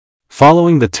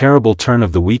Following the terrible turn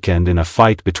of the weekend in a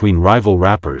fight between rival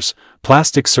rappers,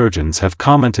 plastic surgeons have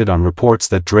commented on reports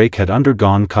that Drake had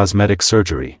undergone cosmetic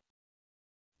surgery.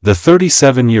 The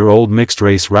 37-year-old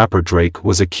mixed-race rapper Drake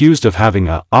was accused of having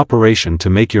an operation to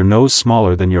make your nose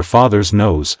smaller than your father's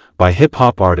nose by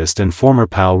hip-hop artist and former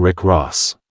pal Rick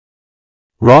Ross.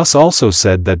 Ross also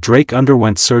said that Drake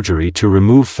underwent surgery to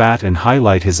remove fat and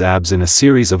highlight his abs in a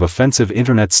series of offensive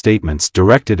internet statements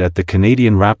directed at the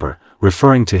Canadian rapper,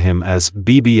 referring to him as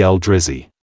BBL Drizzy.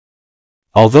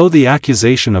 Although the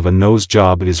accusation of a nose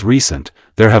job is recent,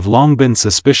 there have long been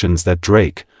suspicions that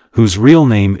Drake, whose real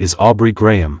name is Aubrey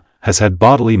Graham, has had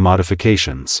bodily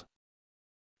modifications.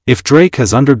 If Drake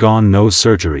has undergone nose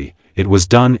surgery, it was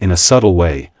done in a subtle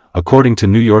way, according to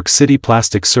New York City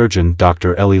plastic surgeon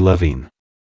Dr. Ellie Levine.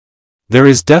 There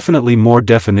is definitely more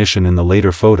definition in the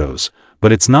later photos,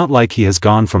 but it's not like he has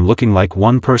gone from looking like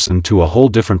one person to a whole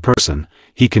different person,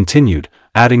 he continued,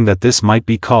 adding that this might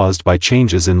be caused by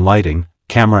changes in lighting,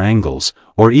 camera angles,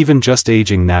 or even just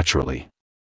aging naturally.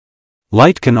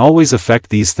 Light can always affect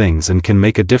these things and can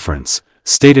make a difference,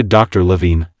 stated Dr.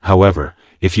 Levine. However,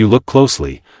 if you look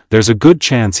closely, there's a good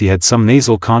chance he had some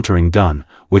nasal contouring done,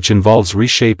 which involves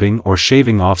reshaping or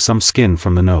shaving off some skin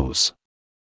from the nose.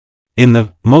 In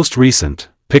the most recent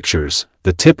pictures,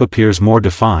 the tip appears more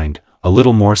defined, a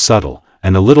little more subtle,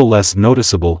 and a little less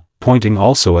noticeable, pointing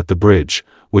also at the bridge,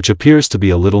 which appears to be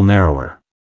a little narrower.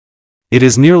 It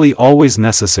is nearly always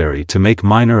necessary to make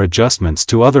minor adjustments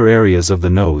to other areas of the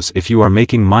nose if you are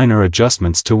making minor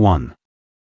adjustments to one.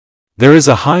 There is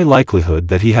a high likelihood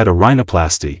that he had a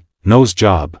rhinoplasty, nose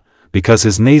job, because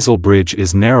his nasal bridge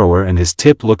is narrower and his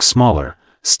tip looks smaller,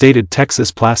 stated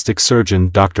Texas plastic surgeon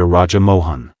Dr. Raja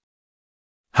Mohan.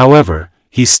 However,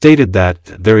 he stated that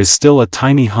there is still a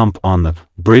tiny hump on the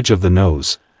bridge of the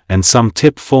nose, and some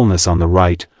tip fullness on the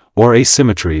right, or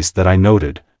asymmetries that I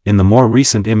noted in the more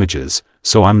recent images,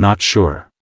 so I'm not sure.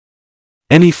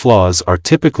 Any flaws are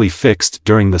typically fixed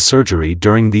during the surgery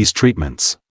during these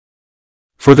treatments.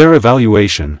 For their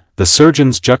evaluation, the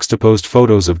surgeons juxtaposed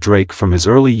photos of Drake from his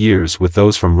early years with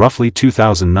those from roughly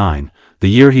 2009, the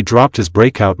year he dropped his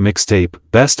breakout mixtape,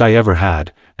 Best I Ever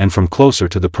Had, and from closer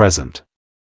to the present.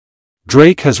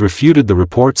 Drake has refuted the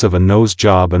reports of a nose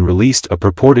job and released a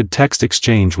purported text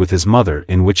exchange with his mother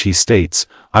in which he states,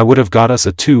 "I would have got us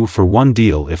a 2-for-1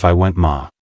 deal if I went ma."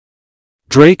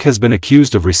 Drake has been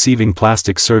accused of receiving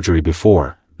plastic surgery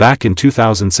before, back in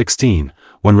 2016,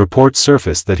 when reports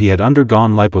surfaced that he had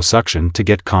undergone liposuction to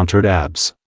get contoured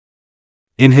abs.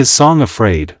 In his song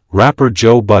Afraid, rapper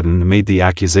Joe Budden made the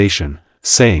accusation,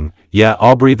 saying, "Yeah,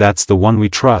 Aubrey, that's the one we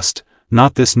trust,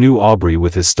 not this new Aubrey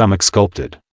with his stomach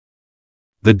sculpted."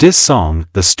 The diss song,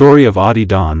 The Story of Audie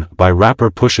Dawn, by rapper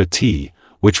Pusha T,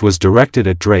 which was directed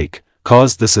at Drake,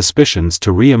 caused the suspicions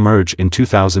to re-emerge in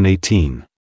 2018.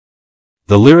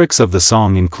 The lyrics of the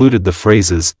song included the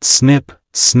phrases, snip,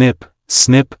 snip,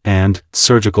 snip, and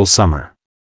surgical summer.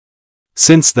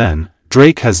 Since then,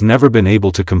 Drake has never been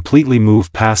able to completely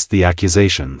move past the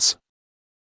accusations.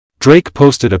 Drake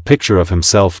posted a picture of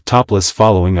himself topless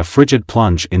following a frigid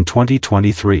plunge in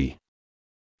 2023.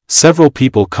 Several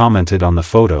people commented on the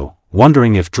photo,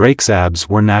 wondering if Drake's abs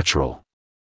were natural.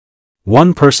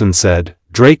 One person said,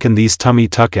 "Drake and these tummy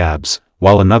tuck abs,"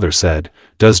 while another said,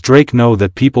 "Does Drake know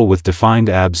that people with defined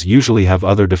abs usually have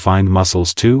other defined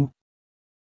muscles too?"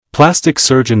 Plastic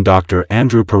surgeon Dr.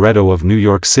 Andrew Pareto of New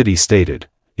York City stated,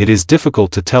 "It is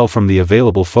difficult to tell from the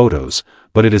available photos,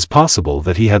 but it is possible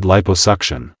that he had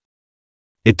liposuction.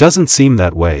 It doesn't seem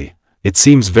that way, it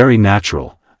seems very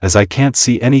natural, as I can't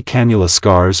see any cannula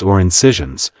scars or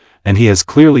incisions, and he has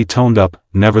clearly toned up.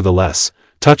 Nevertheless,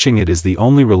 touching it is the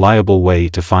only reliable way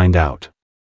to find out.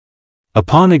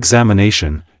 Upon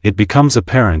examination, it becomes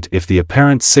apparent if the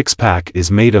apparent six-pack is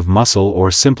made of muscle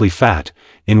or simply fat,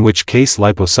 in which case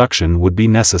liposuction would be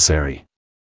necessary.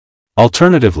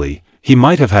 Alternatively, he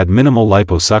might have had minimal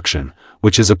liposuction,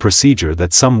 which is a procedure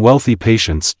that some wealthy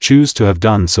patients choose to have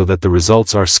done so that the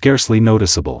results are scarcely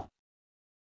noticeable.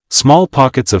 Small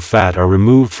pockets of fat are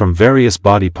removed from various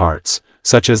body parts,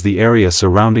 such as the area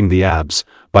surrounding the abs,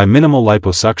 by minimal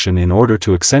liposuction in order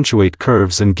to accentuate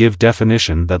curves and give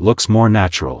definition that looks more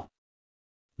natural.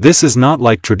 This is not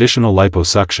like traditional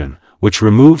liposuction, which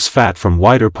removes fat from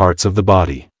wider parts of the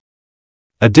body.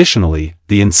 Additionally,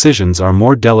 the incisions are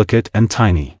more delicate and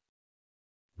tiny.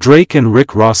 Drake and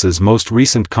Rick Ross's most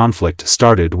recent conflict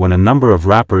started when a number of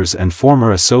rappers and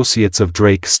former associates of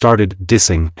Drake started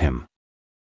dissing him.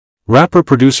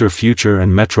 Rapper-producer Future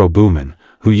and Metro Boomin,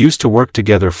 who used to work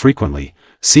together frequently,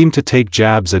 seemed to take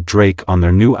jabs at Drake on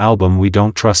their new album We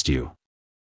Don't Trust You.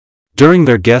 During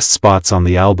their guest spots on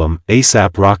the album,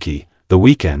 A$AP Rocky, The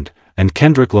Weeknd, and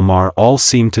Kendrick Lamar all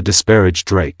seem to disparage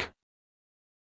Drake.